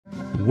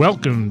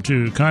Welcome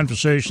to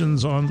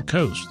Conversations on the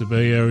Coast, the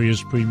Bay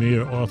Area's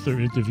premier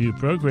author interview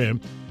program.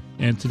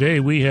 And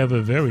today we have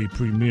a very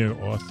premier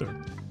author.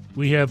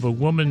 We have a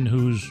woman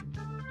who's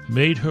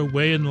made her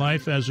way in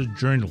life as a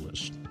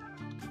journalist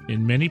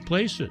in many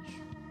places.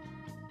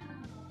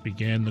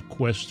 Began the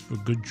quest for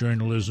good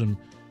journalism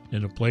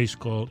in a place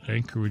called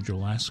Anchorage,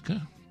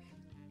 Alaska.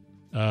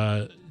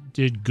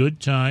 Did good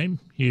time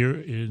here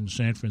in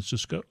San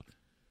Francisco,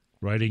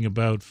 writing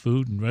about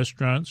food and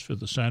restaurants for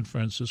the San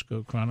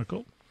Francisco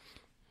Chronicle.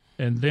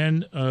 And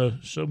then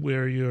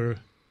somewhere your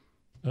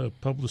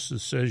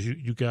publicist says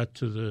you got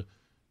to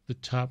the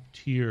top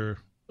tier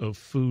of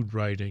food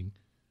writing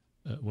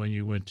when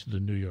you went to the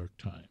New York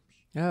Times.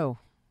 Oh.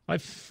 I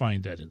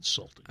find that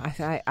insulting.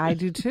 I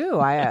do too.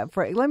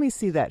 Let me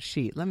see that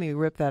sheet. Let me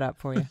rip that up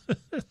for you.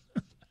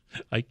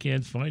 I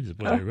can't find it,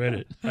 but I read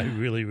it. I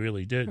really,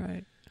 really did.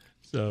 Right.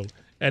 So,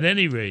 at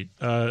any rate,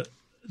 the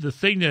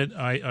thing that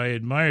I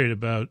admired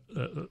about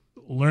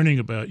learning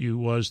about you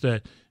was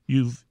that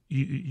you've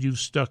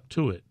stuck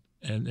to it,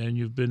 and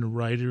you've been a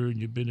writer and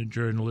you've been a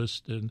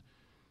journalist, and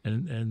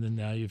then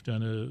now you've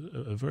done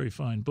a very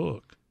fine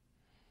book,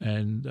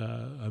 and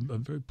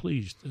I'm very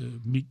pleased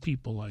to meet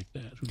people like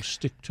that who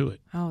stick to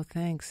it. Oh,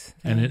 thanks.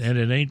 And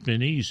it ain't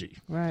been easy.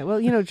 Right. Well,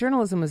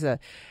 journalism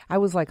I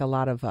was like a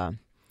lot of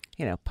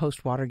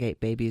post-Watergate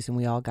babies, and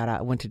we all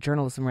went to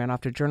journalism, ran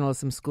off to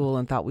journalism school,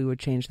 and thought we would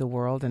change the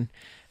world. And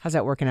how's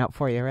that working out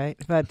for you, right?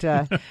 But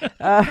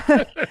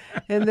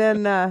and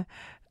then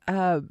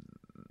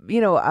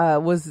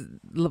was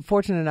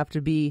fortunate enough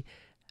to be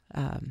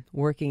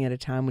working at a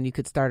time when you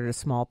could start at a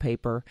small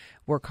paper,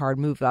 work hard,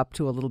 move up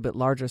to a little bit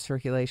larger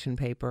circulation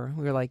paper.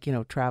 We were like,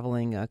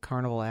 traveling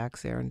carnival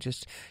acts there, and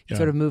just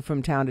sort of move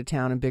from town to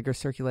town, and bigger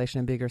circulation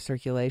and bigger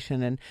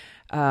circulation. And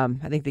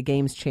I think the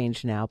game's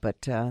changed now,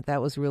 but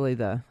that was really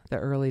the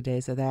early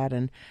days of that.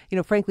 And,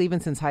 frankly, even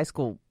since high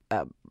school,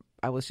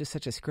 I was just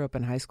such a screw-up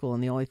in high school,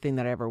 and the only thing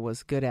that I ever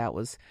was good at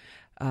was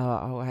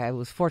I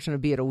was fortunate to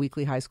be at a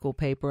weekly high school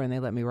paper, and they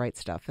let me write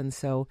stuff. And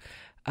so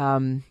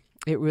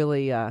it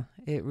really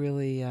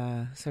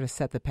sort of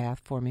set the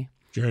path for me.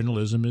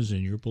 Journalism is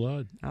in your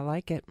blood. I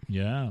like it.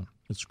 Yeah,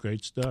 it's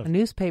great stuff.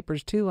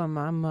 Newspapers too.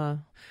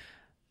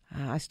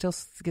 I still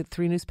get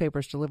 3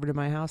 newspapers delivered to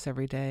my house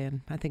every day,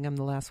 and I think I'm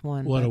the last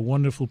one. What a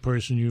wonderful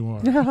person you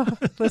are.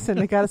 Listen,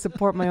 I got to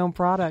support my own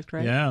product,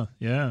 right?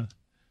 Yeah.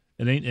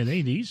 It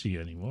ain't easy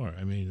anymore.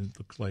 I mean, it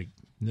looks like,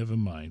 never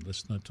mind.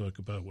 Let's not talk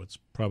about what's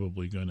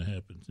probably going to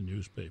happen to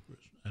newspapers.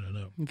 I don't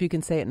know. If you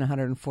can say it in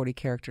 140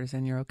 characters,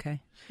 then you're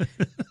okay.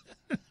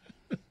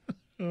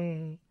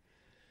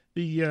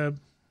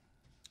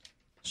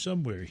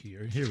 Somewhere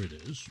here it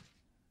is.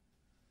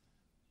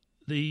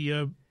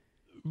 The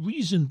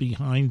reason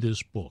behind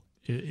this book,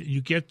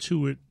 you get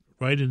to it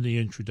right in the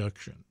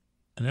introduction,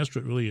 and that's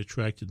what really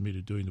attracted me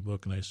to doing the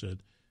book. And I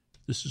said,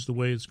 this is the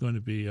way it's going to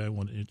be. I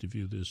want to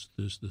interview this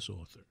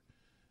author.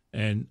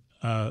 And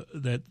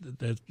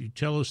that you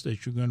tell us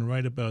that you're going to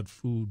write about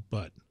food,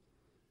 but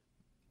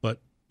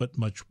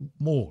much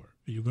more.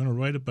 You're going to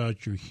write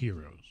about your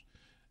heroes.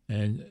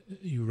 And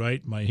you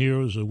write, my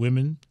heroes are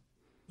women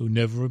who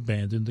never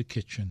abandon the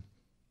kitchen.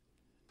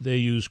 They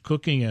use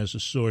cooking as a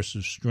source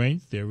of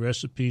strength. Their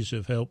recipes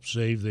have helped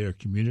save their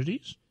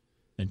communities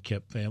and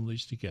kept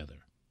families together.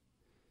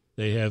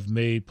 They have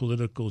made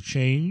political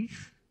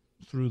change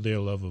through their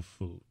love of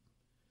food.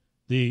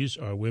 These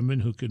are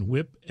women who can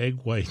whip egg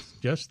whites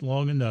just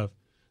long enough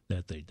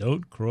that they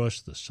don't cross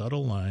the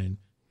subtle line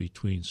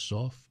between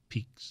soft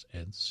peaks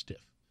and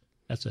stiff.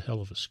 That's a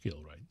hell of a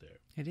skill right there.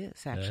 It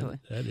is, actually.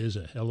 That is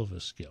a hell of a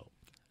skill.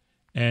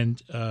 And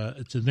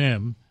to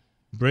them,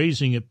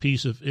 braising a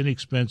piece of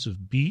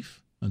inexpensive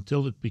beef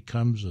until it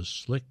becomes a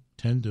slick,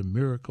 tender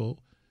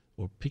miracle,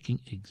 or picking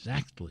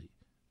exactly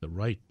the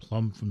right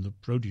plum from the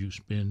produce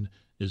bin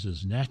is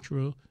as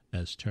natural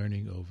as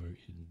turning over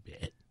in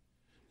bed.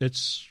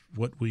 That's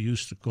what we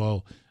used to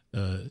call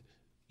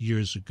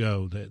years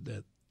ago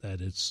that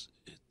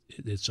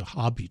it's a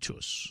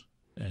habitus,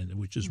 and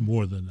which is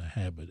more than a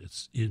habit.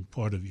 It's in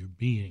part of your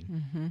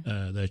being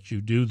that you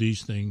do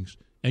these things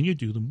and you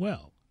do them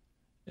well.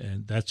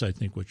 And that's, I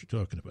think, what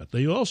you're talking about.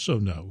 They also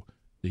know,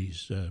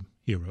 these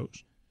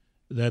heroes,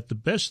 that the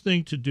best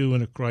thing to do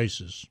in a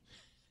crisis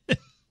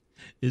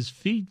is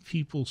feed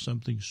people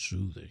something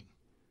soothing.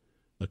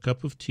 A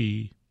cup of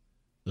tea,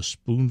 a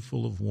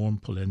spoonful of warm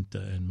polenta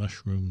and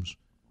mushrooms,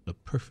 a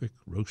perfect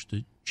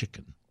roasted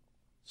chicken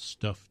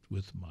stuffed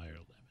with Meyer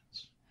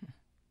lemons.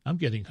 I'm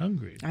getting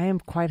hungry. I am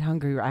quite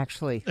hungry,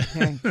 actually.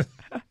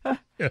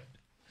 Yeah.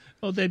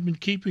 Oh, they've been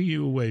keeping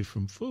you away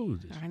from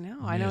food. I know.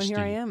 And here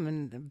I am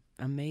in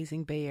the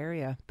amazing Bay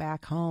Area,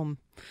 back home.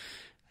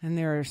 And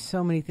there are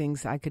so many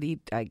things I could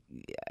eat. I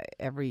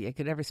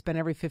could spend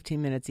every 15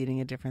 minutes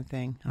eating a different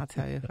thing, I'll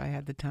tell you, if I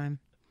had the time.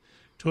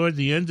 Toward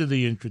the end of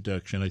the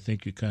introduction, I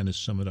think you kind of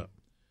sum it up.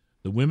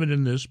 The women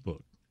in this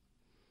book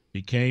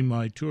became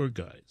my tour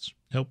guides,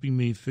 helping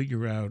me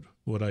figure out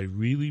what I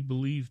really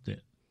believed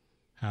in,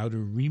 how to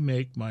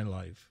remake my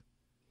life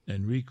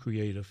and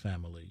recreate a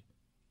family,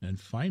 and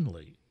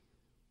finally,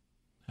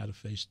 how to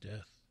face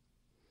death.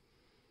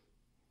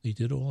 They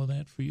did all of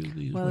that for you,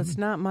 these Well, women? it's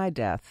not my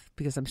death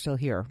because I'm still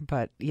here,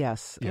 but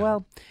yes. Yeah.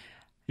 Well,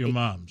 your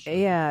mom's.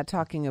 Yeah,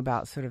 talking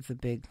about sort of the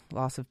big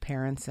loss of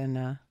parents.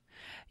 And,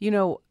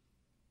 the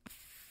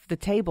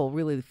table,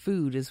 really, the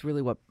food is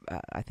really what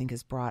I think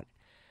has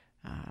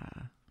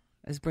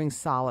brings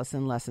solace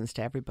and lessons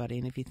to everybody.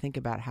 And if you think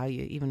about how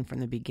you, even from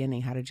the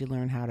beginning, how did you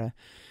learn how to,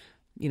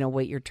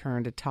 wait your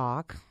turn to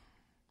talk?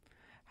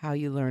 How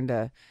you learn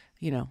to,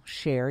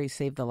 share. You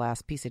save the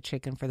last piece of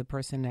chicken for the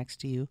person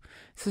next to you.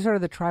 So sort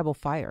of the tribal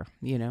fire,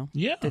 Yeah,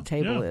 the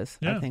table is,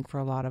 yeah. I think, for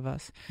a lot of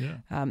us. Yeah.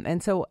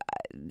 And so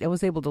I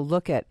was able to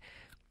look at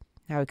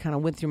how I kind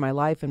of went through my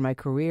life and my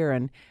career,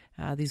 and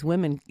these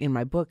women in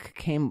my book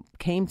came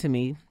to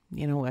me.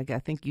 I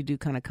think you do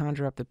kind of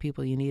conjure up the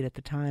people you need at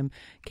the time,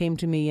 came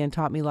to me and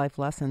taught me life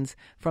lessons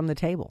from the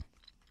table.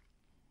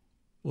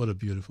 What a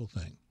beautiful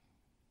thing.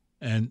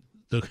 And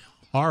the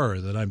horror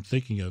that I'm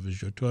thinking of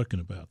as you're talking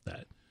about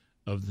that,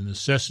 of the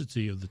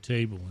necessity of the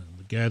table and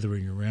the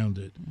gathering around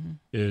it,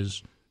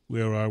 is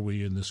where are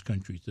we in this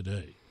country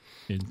today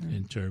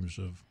in terms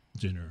of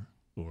dinner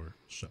or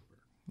supper?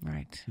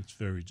 Right. It's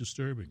very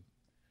disturbing.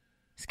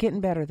 It's getting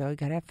better, though. You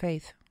got to have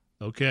faith.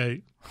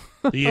 Okay.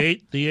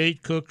 The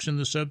eight cooks in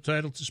the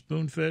subtitle to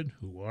Spoon-Fed,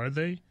 who are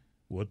they?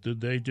 What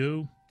did they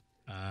do?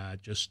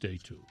 Just stay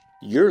tuned.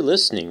 You're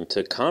listening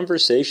to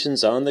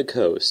Conversations on the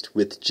Coast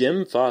with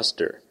Jim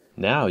Foster.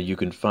 Now you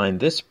can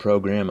find this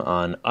program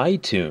on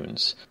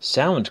iTunes,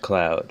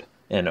 SoundCloud,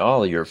 and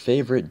all your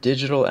favorite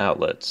digital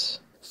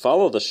outlets.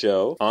 Follow the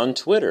show on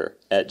Twitter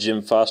at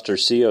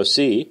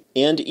JimFosterCoc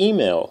and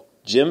email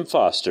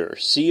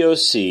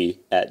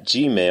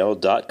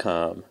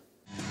JimFosterCoc@gmail.com.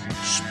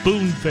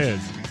 Spoon-Fed,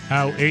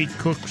 How 8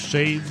 Cooks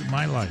Saved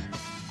My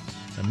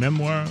Life. A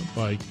memoir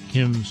by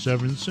Kim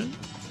Severson,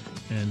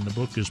 and the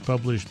book is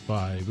published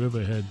by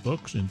Riverhead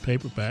Books in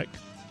paperback.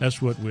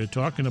 That's what we're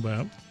talking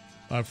about.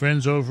 Our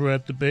friends over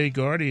at the Bay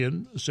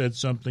Guardian said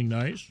something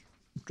nice,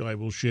 which I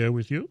will share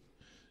with you.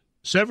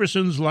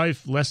 Severson's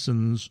life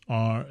lessons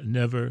are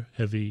never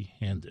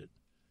heavy-handed.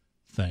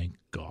 Thank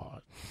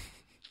God.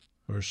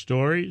 Her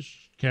stories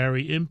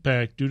carry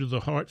impact due to the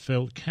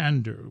heartfelt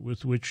candor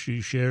with which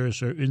she shares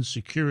her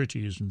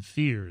insecurities and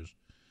fears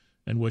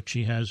and what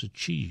she has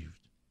achieved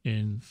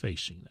in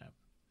facing them.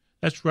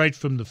 That's right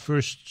from the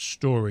first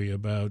story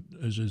about,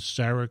 is it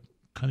Sarah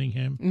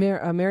Cunningham?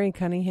 Mary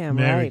Cunningham,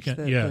 Mary right.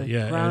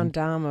 the Grande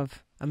Dame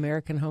of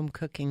American home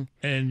cooking.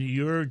 And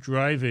you're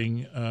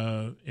driving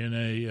in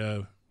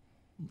a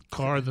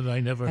car that I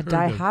never heard of. A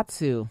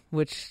Daihatsu.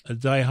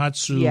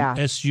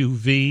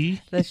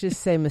 SUV. Let's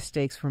just say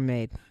mistakes were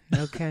made.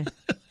 Okay.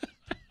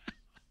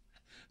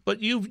 But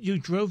you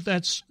drove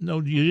that. No,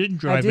 you didn't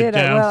drive it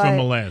down from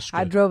Alaska.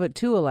 I drove it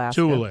to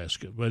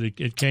Alaska. But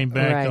it came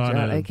back on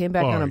a It came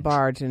back barge. on a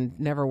barge and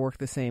never worked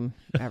the same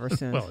ever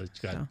since. Well,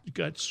 it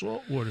got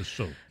saltwater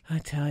soap. I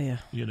tell you.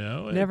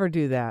 Never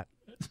do that.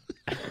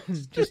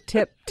 Just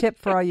tip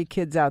for all you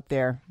kids out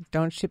there.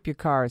 Don't ship your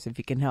cars if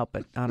you can help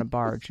it on a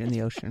barge in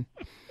the ocean.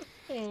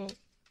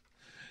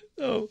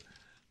 So,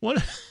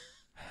 what?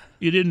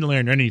 You didn't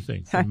learn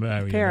anything from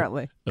Marion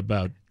apparently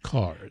about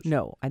cars.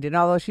 No, I didn't.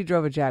 Although she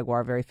drove a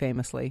Jaguar very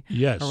famously.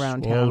 Yes,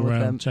 around town. all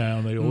around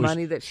town. They always,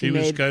 money that she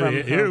made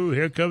from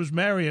here comes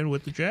Marion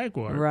with the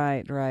Jaguar.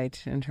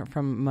 Right, and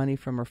from money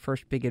from her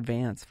first big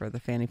advance for the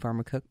Fannie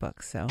Farmer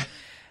cookbook. So,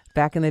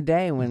 back in the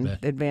day when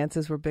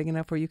advances were big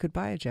enough where you could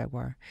buy a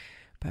Jaguar.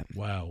 But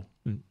wow,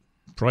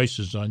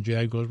 prices on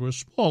Jaguars were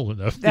small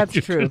enough. That's that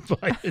you true. could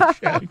buy a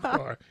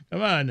Jaguar.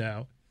 Come on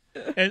now.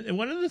 And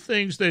one of the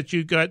things that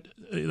you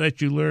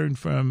learned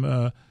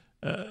from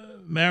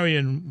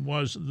Marion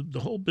was the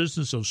whole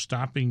business of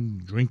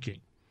stopping drinking,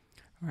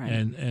 right?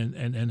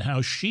 And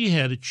how she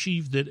had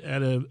achieved it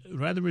at a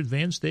rather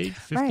advanced age,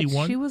 51.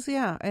 Right. She was in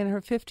her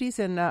 50s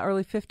and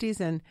early 50s,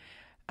 and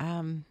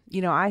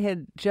I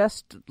had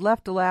just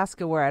left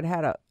Alaska where I'd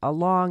had a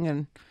long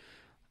and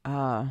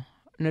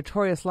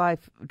notorious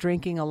life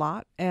drinking a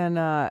lot,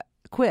 and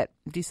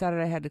decided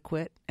I had to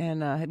quit,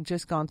 and had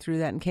just gone through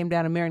that and came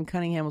down. And Marion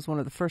Cunningham was one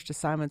of the first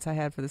assignments I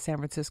had for the San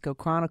Francisco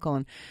Chronicle,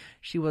 and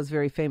she was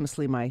very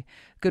famously my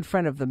good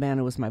friend of the man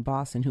who was my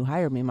boss and who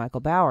hired me, Michael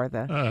Bauer,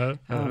 the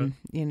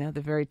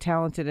very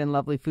talented and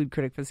lovely food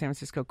critic for the San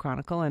Francisco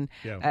Chronicle, and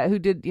who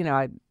did,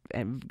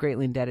 I'm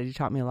greatly indebted. He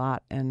taught me a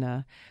lot. And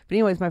but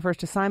anyways, my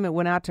first assignment,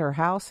 went out to her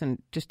house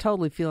and just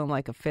totally feeling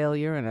like a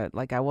failure and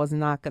like I was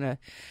not going to.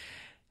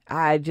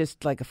 I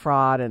just like a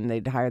fraud, and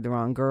they'd hired the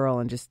wrong girl,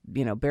 and just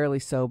barely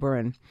sober,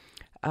 and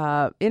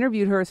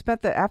interviewed her.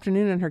 Spent the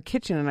afternoon in her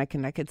kitchen, and I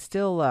could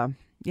still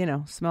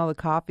smell the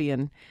coffee,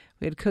 and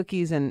we had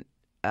cookies. And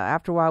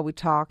after a while, we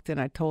talked,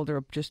 and I told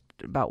her just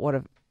about what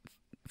a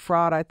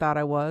fraud I thought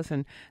I was,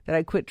 and that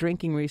I quit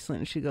drinking recently.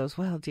 And she goes,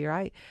 "Well, dear,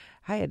 I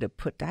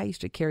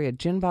used to carry a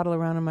gin bottle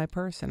around in my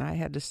purse, and I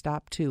had to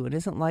stop too. And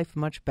isn't life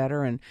much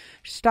better?" And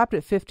she stopped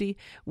at 50,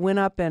 went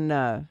up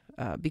and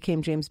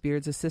became James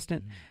Beard's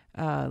assistant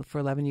for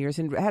 11 years,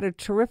 and had a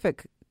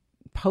terrific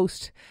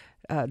post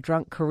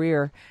drunk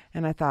career.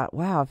 And I thought,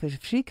 wow,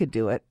 if she could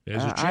do it,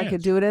 I could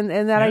chance. do it.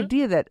 And that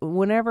idea that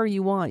whenever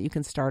you want, you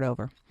can start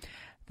over,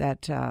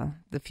 that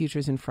the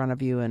future's in front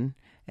of you, and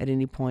at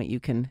any point you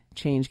can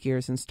change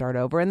gears and start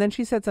over. And then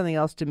she said something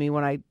else to me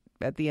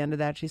at the end of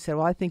that. She said,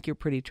 well, I think you're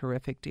pretty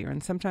terrific, dear.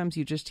 And sometimes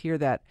you just hear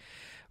that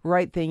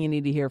right thing you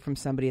need to hear from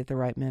somebody at the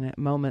right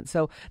moment.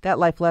 So that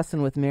life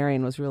lesson with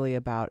Marion was really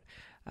about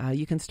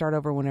you can start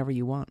over whenever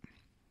you want.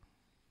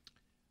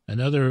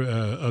 Another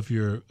of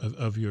your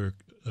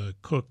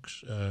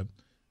cooks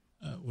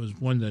was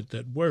one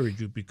that worried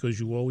you because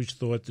you always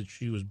thought that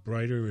she was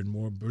brighter and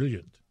more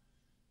brilliant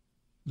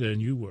than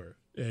you were.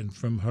 And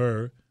from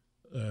her,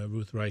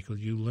 Ruth Rachael,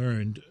 you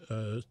learned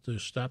to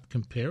stop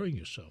comparing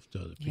yourself to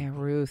other people. Yeah,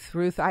 Ruth.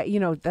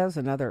 That was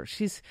another.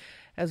 She's,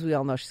 as we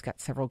all know, she's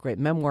got several great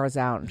memoirs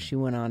out, and she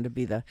went on to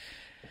be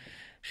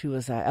she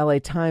was a L.A.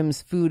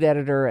 Times food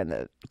editor and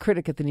the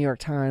critic at the New York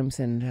Times,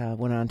 and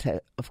went on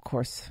to, of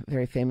course,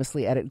 very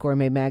famously edit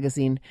Gourmet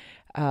magazine.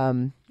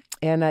 I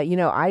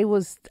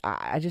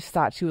just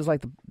thought she was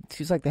like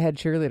the head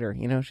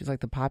cheerleader. She's like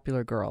the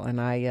popular girl. And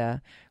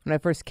when I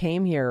first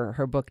came here,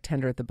 her book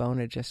Tender at the Bone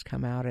had just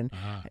come out, and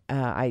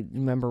I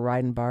remember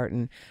riding BART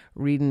and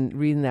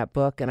reading that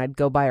book, and I'd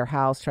go by her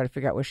house, try to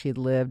figure out where she had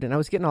lived, and I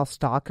was getting all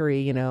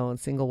stalkery, and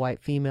single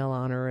white female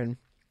on her, and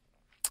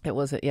it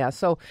wasn't, yeah.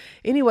 So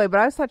anyway, but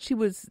I always thought she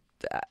was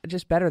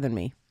just better than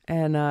me,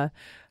 and that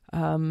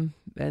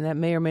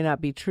may or may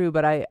not be true.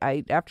 But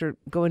I after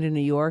going to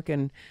New York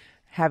and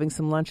having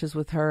some lunches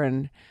with her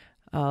and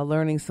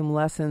learning some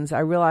lessons, I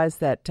realized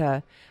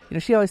that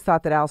she always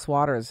thought that Alice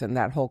Waters and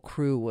that whole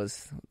crew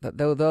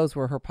those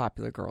were her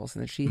popular girls,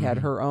 and that she had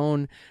her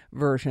own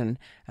version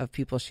of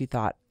people she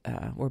thought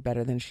were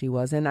better than she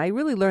was. And I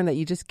really learned that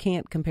you just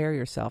can't compare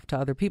yourself to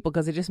other people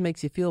because it just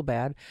makes you feel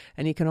bad,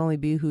 and you can only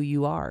be who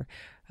you are.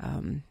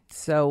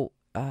 So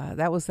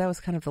that was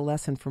kind of the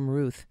lesson from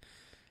Ruth.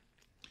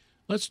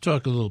 Let's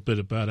talk a little bit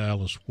about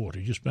Alice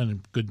Waters. You spent a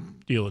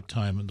good deal of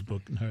time in the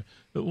book and her.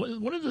 But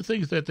one of the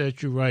things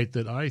that you write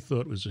that I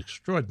thought was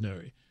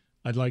extraordinary,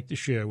 I'd like to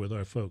share with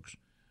our folks.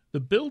 The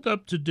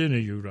build-up to dinner,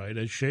 you write,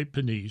 at Chez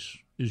Panisse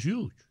is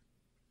huge.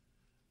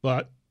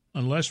 But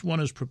unless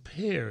one is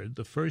prepared,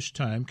 the first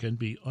time can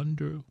be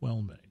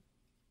underwhelming.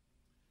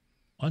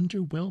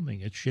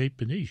 Underwhelming at Chez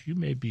Panisse. You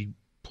may be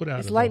put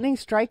out. Is lightning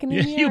striking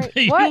in here?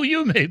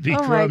 You may be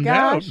drummed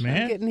out,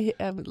 man. I'm getting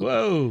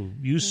Whoa.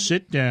 You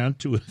sit down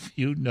to a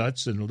few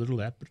nuts and a little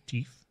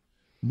aperitif,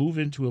 move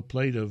into a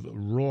plate of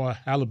raw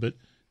halibut,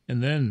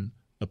 and then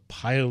a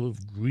pile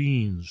of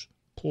greens,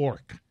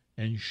 pork,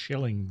 and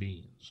shelling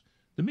beans.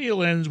 The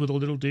meal ends with a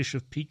little dish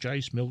of peach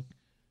ice milk,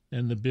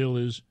 and the bill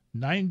is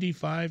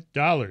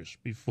 $95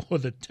 before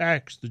the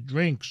tax, the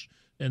drinks,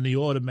 and the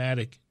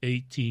automatic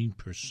 18%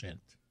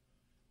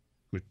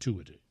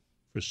 gratuity.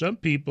 For some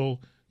people,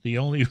 the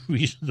only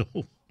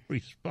reasonable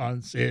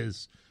response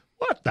is,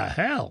 what the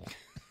hell?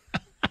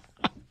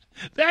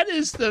 That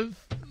is the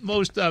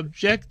most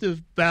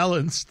objective,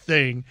 balanced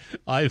thing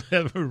I've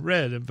ever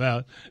read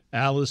about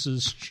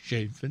Alice's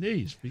Chez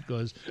Panisse,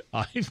 because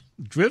I've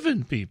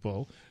driven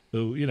people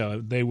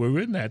who, they were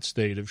in that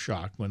state of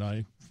shock when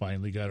I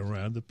finally got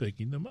around to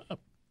picking them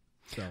up.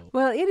 So.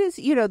 Well, it is,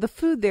 the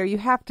food there, you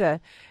have to,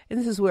 and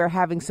this is where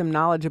having some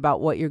knowledge about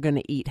what you're going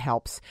to eat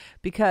helps,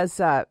 because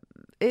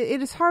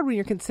it is hard when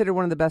you're considered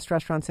one of the best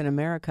restaurants in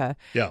America.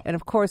 Yeah. And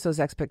of course, those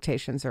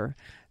expectations are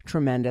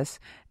tremendous.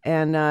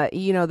 And,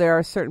 there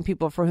are certain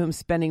people for whom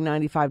spending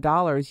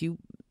 $95,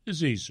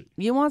 is easy.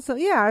 You want some,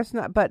 it's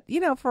not, but,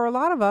 for a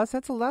lot of us,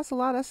 that's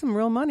some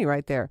real money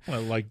right there.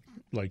 Well, like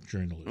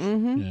journalism.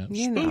 Mm-hmm.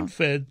 Yeah.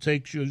 Spoon-Fed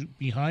takes you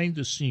behind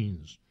the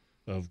scenes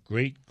of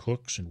great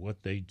cooks and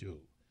what they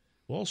do.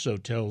 Also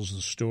tells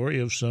the story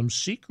of some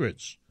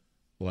secrets,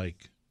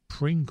 like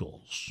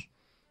Pringles.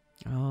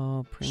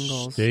 Oh,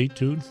 Pringles. Stay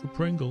tuned for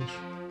Pringles.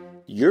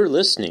 You're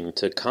listening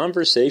to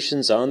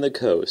Conversations on the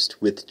Coast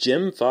with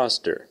Jim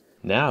Foster.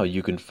 Now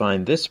you can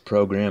find this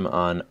program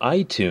on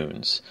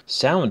iTunes,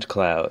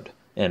 SoundCloud,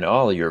 and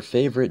all your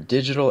favorite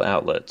digital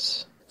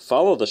outlets.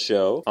 Follow the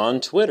show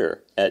on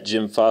Twitter at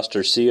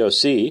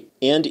JimFosterCoc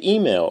and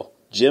email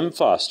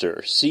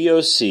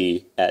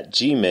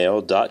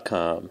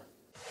JimFosterCoc@gmail.com.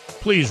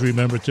 Please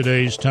remember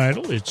today's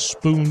title. It's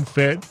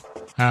Spoon-Fed,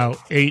 How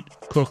 8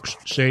 Cooks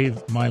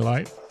Saved My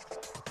Life,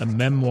 a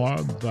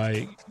memoir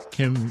by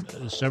Kim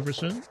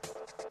Severson.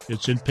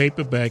 It's in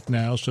paperback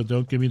now, so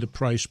don't give me the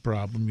price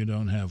problem. You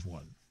don't have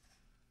one.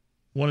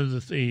 One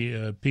of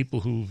the people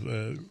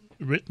who've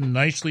written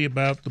nicely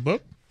about the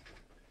book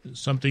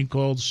is something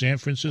called San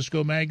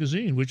Francisco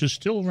Magazine, which is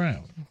still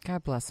around.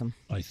 God bless them.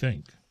 I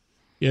think.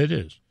 Yeah, it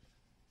is.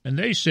 And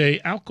they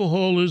say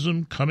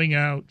alcoholism coming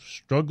out,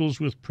 struggles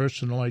with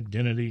personal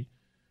identity.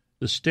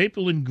 The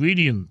staple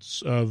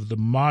ingredients of the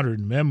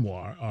modern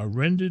memoir are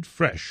rendered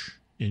fresh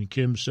in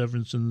Kim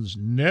Severson's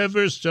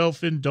never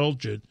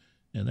self-indulgent,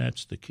 and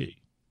that's the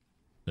key.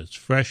 That's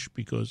fresh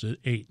because it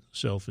ain't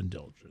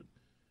self-indulgent.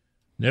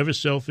 Never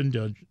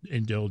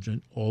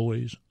self-indulgent,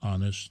 always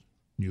honest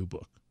new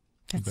book.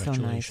 That's so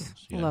nice.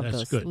 Yeah, Love that's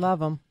those. good. Love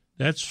them.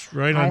 That's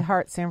right I on.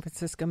 Heart San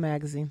Francisco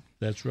Magazine.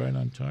 That's right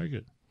on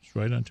target. It's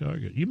right on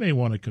target. You may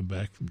want to come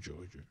back from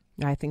Georgia.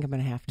 I think I'm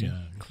going to have to.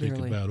 Yeah,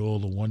 clearly. think about all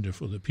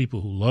the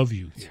people who love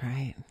you. That's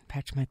right.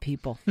 Patch my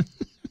people.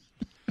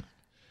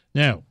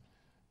 Now,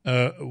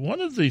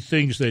 one of the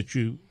things that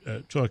you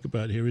talk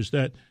about here is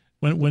that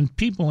when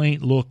people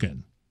ain't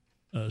looking,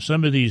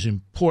 some of these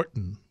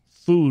important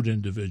food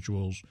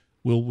individuals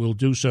will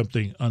do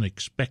something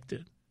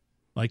unexpected.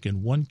 Like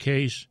in one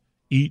case,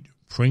 eat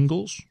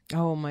Pringles.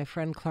 Oh, my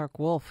friend Clark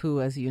Wolf,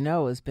 who, as you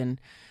know, has been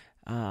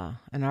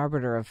an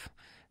arbiter of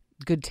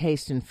good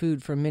taste in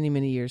food for many,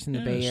 many years in the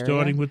Bay Area.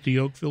 Starting with the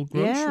Oakville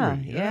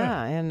Grocery.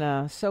 Yeah.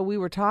 And so we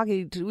were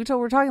talking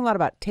a lot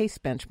about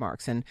taste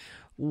benchmarks and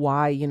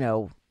why, you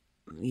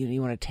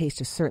want to taste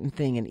a certain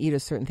thing and eat a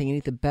certain thing and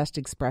eat the best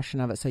expression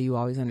of it so you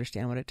always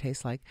understand what it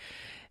tastes like.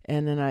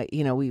 And then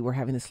we were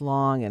having this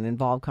long and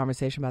involved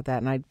conversation about that.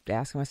 And I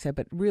asked him, I said,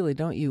 but really,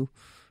 don't you,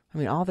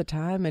 all the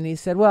time? And he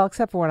said, well,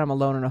 except for when I'm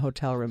alone in a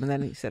hotel room. And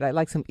then he said, I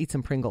like eat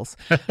some Pringles.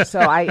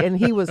 And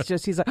he was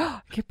he's like,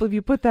 oh, I can't believe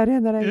you put that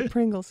in, that I eat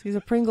Pringles. He's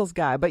a Pringles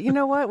guy. But you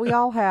know what? We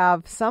all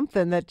have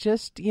something that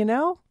just,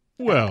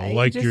 Well,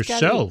 like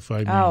yourself.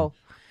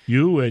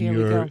 You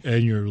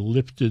and your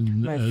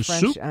Lipton my French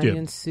soup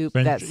onion dip. soup,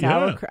 that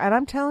sauerkraut. And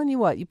I'm telling you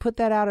what, you put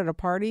that out at a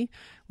party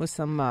with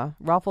some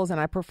Ruffles, and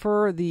I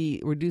prefer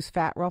the reduced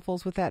fat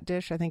Ruffles with that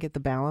dish. I think the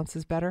balance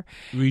is better.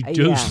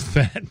 Reduced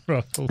fat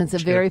Ruffles. It's a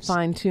very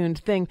fine-tuned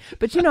thing.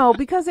 But,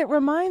 because it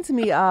reminds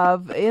me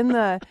of in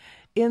the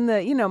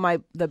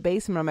the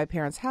basement of my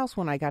parents' house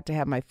when I got to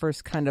have my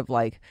first kind of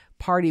like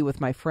party with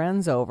my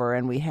friends over,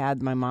 and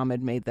my mom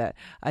had made that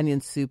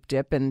onion soup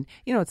dip, and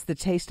it's the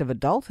taste of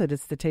adulthood,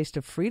 it's the taste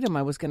of freedom.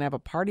 I was going to have a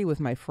party with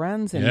my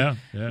friends, and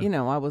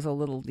I was a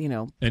little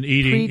and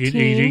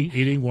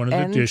eating one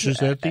of the dishes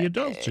that the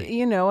adults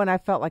eat, and I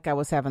felt like I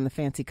was having the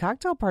fancy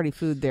cocktail party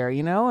food there,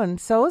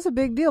 and so it was a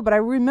big deal. But I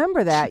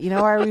remember that,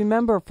 I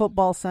remember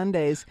football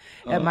Sundays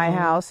at my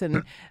house,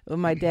 and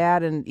my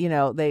dad, and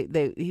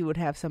he would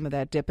have some of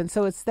that dip, and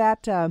so it's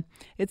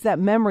that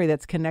memory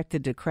that's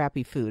connected to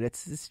crappy food.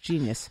 It's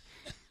genius.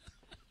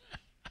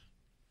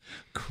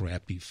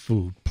 Crappy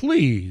food,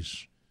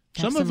 please.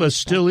 Have some of us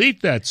still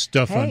eat that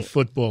stuff on Hey,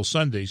 football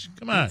Sundays.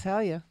 Come on, I'll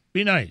tell you.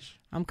 be nice.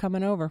 I'm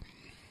coming over.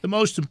 The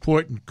most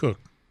important cook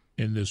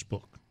in this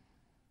book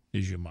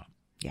is your mom.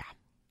 Yeah.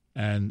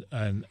 And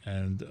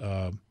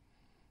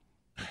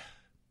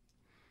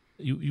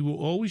you were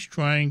always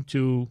trying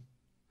to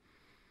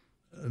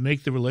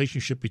make the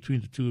relationship between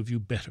the two of you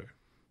better,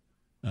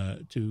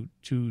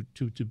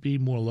 to be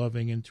more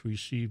loving and to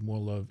receive more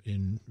love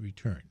in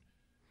return.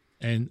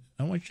 And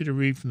I want you to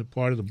read from the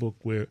part of the book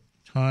where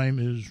time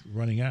is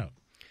running out.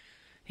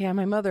 Yeah,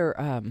 my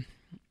mother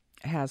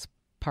has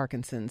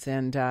Parkinson's,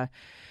 and I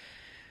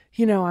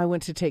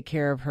went to take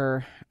care of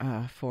her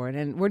for it.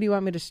 And where do you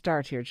want me to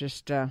start here?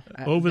 Just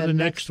over the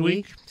next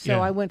week? So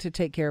Yeah. I went to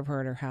take care of her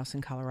at her house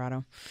in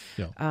Colorado.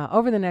 Yeah.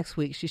 Over the next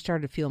week, she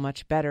started to feel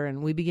much better,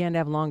 and we began to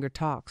have longer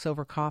talks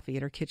over coffee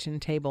at her kitchen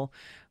table.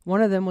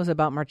 One of them was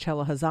about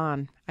Marcella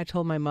Hazan. I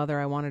told my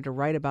mother I wanted to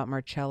write about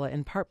Marcella,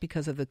 in part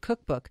because of the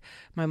cookbook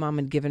my mom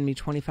had given me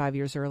 25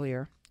 years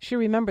earlier. She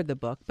remembered the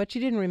book, but she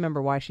didn't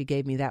remember why she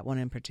gave me that one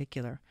in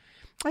particular.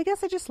 I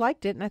guess I just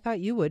liked it, and I thought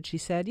you would, she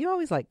said. You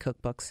always like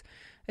cookbooks.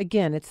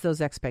 Again, it's those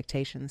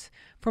expectations.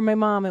 For my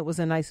mom, it was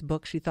a nice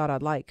book she thought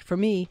I'd like. For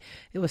me,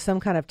 it was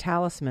some kind of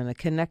talisman, that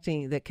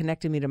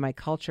connected me to my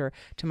culture,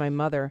 to my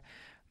mother,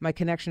 my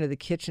connection to the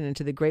kitchen, and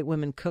to the great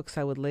women cooks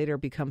I would later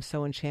become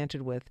so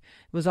enchanted with.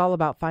 It was all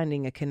about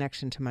finding a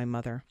connection to my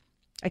mother.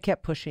 I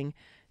kept pushing.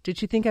 Did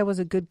she think I was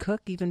a good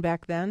cook even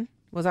back then?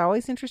 Was I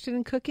always interested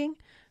in cooking?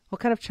 What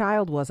kind of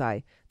child was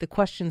I? The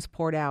questions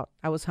poured out.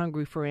 I was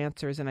hungry for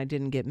answers, and I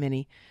didn't get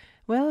many.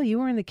 Well, you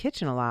were in the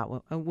kitchen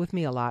with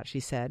me a lot, she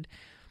said.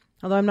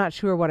 Although I'm not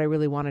sure what I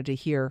really wanted to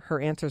hear,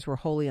 her answers were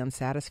wholly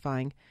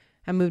unsatisfying.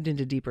 I moved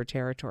into deeper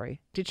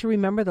territory. Did she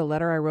remember the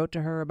letter I wrote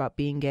to her about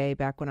being gay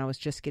back when I was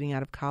just getting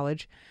out of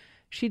college?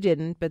 She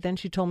didn't, but then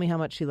she told me how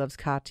much she loves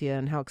Katya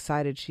and how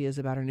excited she is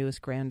about her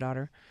newest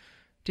granddaughter.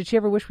 Did she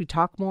ever wish we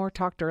talked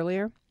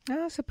earlier?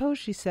 I suppose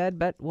she said,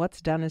 but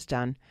what's done is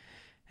done.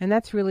 And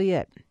that's really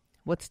it.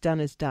 What's done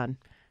is done.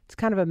 It's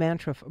kind of a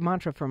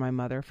mantra for my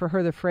mother. For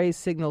her, the phrase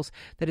signals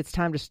that it's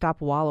time to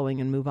stop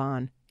wallowing and move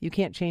on. You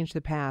can't change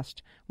the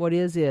past. What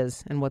is,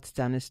 and what's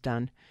done is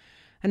done.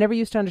 I never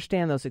used to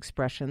understand those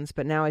expressions,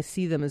 but now I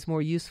see them as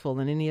more useful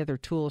than any other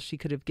tools she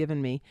could have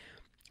given me.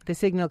 They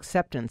signal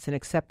acceptance, and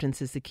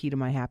acceptance is the key to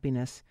my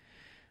happiness.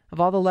 Of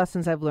all the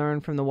lessons I've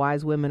learned from the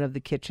wise women of the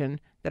kitchen,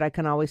 that I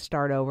can always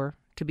start over,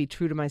 to be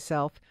true to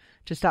myself,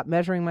 to stop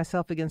measuring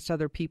myself against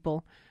other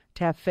people,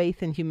 to have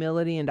faith and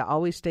humility, and to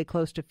always stay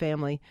close to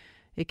family,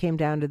 it came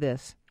down to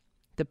this.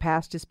 The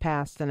past is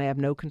past, and I have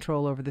no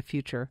control over the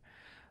future.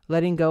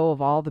 Letting go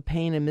of all the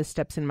pain and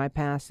missteps in my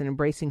past and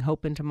embracing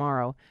hope in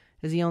tomorrow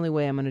is the only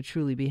way I'm going to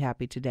truly be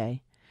happy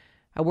today.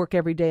 I work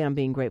every day on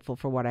being grateful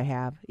for what I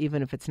have,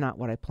 even if it's not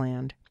what I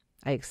planned.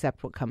 I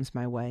accept what comes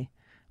my way.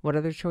 What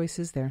other choice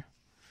is there?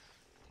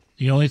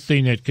 The only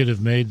thing that could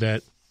have made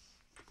that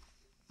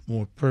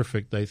more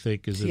perfect, I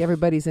think, is See,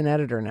 everybody's an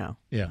editor now.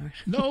 Yeah.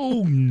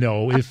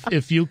 No.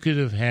 If you could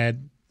have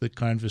had the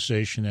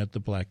conversation at the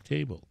black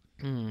table,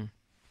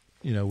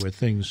 where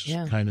things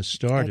kind of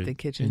started at the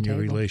kitchen in your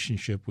table.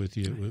 relationship with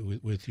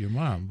your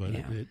mom, but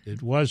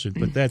it wasn't.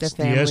 But that's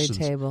the family essence.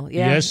 table. The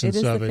Yeah, essence it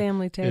is of the it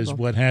family table. is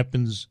what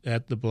happens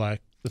at the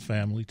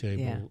family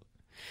table. Yeah.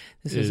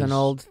 This is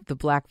the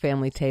black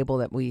family table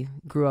that we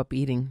grew up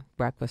eating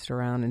breakfast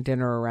around and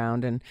dinner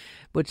around, and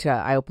which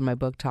I opened my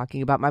book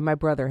talking about. My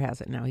brother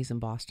has it now. He's in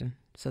Boston.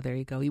 So there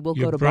you go. He will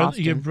go to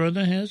Boston. Your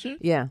brother has it?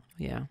 Yeah.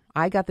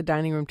 I got the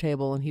dining room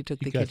table, and he took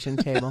the kitchen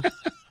table.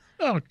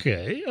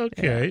 Okay.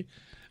 Yeah.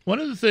 One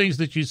of the things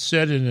that you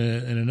said in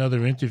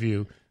another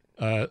interview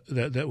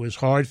that was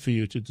hard for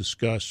you to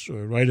discuss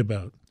or write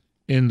about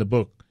in the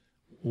book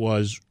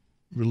was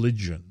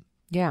religion.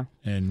 Yeah.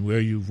 And where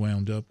you've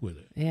wound up with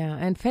it. Yeah,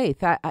 and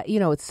faith. I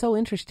it's so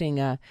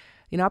interesting. I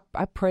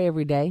pray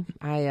every day.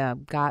 I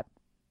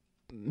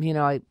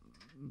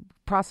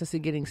process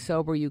of getting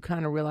sober, you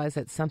kind of realize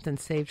that something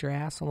saved your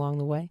ass along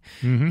the way.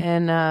 Mm-hmm.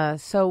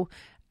 And so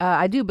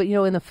I do. But,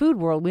 in the food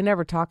world, we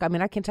never talk. I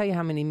mean, I can tell you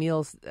how many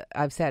meals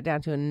I've sat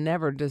down to, and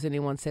never does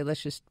anyone say,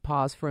 let's just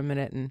pause for a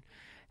minute and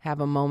have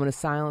a moment of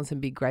silence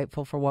and be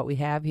grateful for what we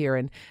have here.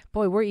 And,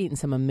 boy, we're eating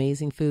some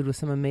amazing food with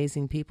some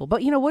amazing people.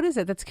 But, what is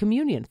it? That's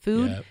communion.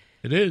 Food. Yeah,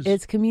 it is.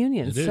 It's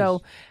communion. It is.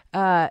 So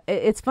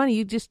it's funny.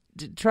 You just,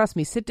 trust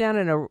me, sit down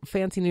in a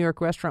fancy New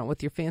York restaurant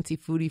with your fancy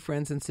foodie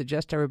friends and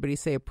suggest everybody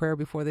say a prayer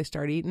before they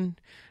start eating.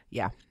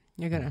 Yeah,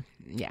 you're going to,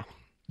 yeah.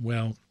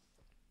 Well,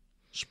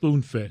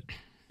 spoon-fed.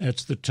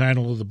 That's the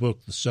title of the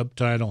book. The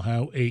subtitle,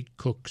 How 8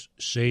 Cooks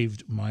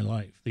Saved My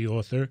Life. The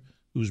author,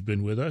 who's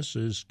been with us,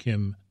 is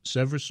Kim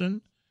Severson.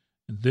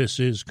 And this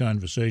is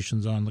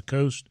Conversations on the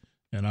Coast,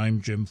 and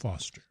I'm Jim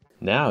Foster.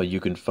 Now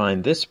you can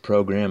find this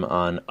program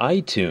on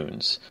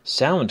iTunes,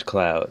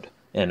 SoundCloud,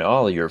 and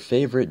all your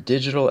favorite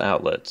digital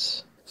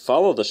outlets.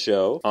 Follow the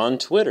show on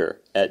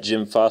Twitter at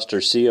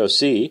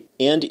JimFosterCoc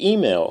and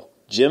email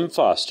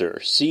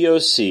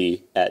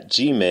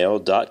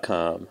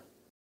JimFosterCoc@gmail.com.